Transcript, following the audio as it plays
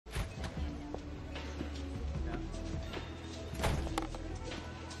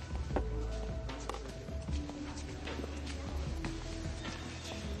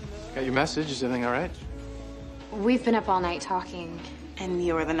Got your message. Is everything all right? We've been up all night talking. And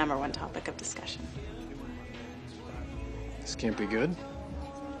you're the #1 topic of discussion. This can't be good.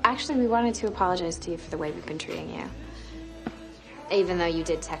 Actually, we wanted to apologize to you for the way we've been treating you. Even though you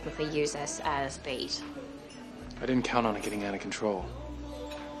did technically use us as bait. I didn't count on it getting out of control.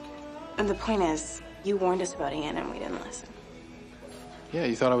 And the point is, you warned us about Ian and we didn't listen. Yeah,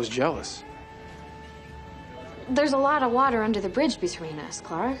 you thought I was jealous. There's a lot of water under the bridge between us,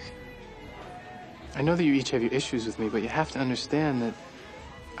 Clark. I know that you each have your issues with me, but you have to understand that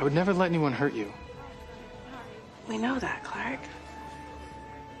I would never let anyone hurt you. We know that, Clark.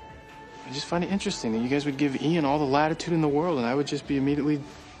 I just find it interesting that you guys would give Ian all the latitude in the world and I would just be immediately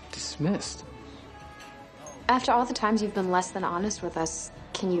dismissed. After all the times you've been less than honest with us,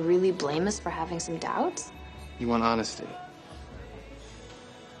 can you really blame us for having some doubts? You want honesty.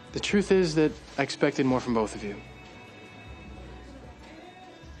 The truth is that I expected more from both of you.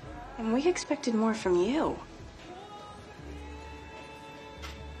 And we expected more from you.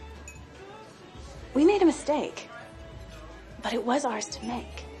 We made a mistake, but it was ours to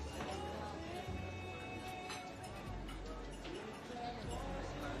make.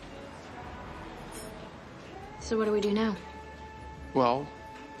 So what do we do now? Well,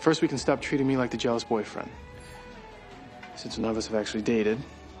 first we can stop treating me like the jealous boyfriend. Since none of us have actually dated.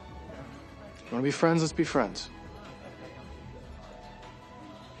 If you want to be friends, let's be friends.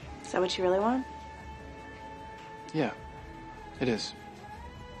 Is that what you really want? Yeah, it is.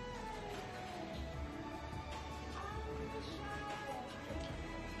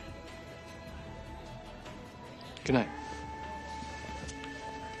 Good night.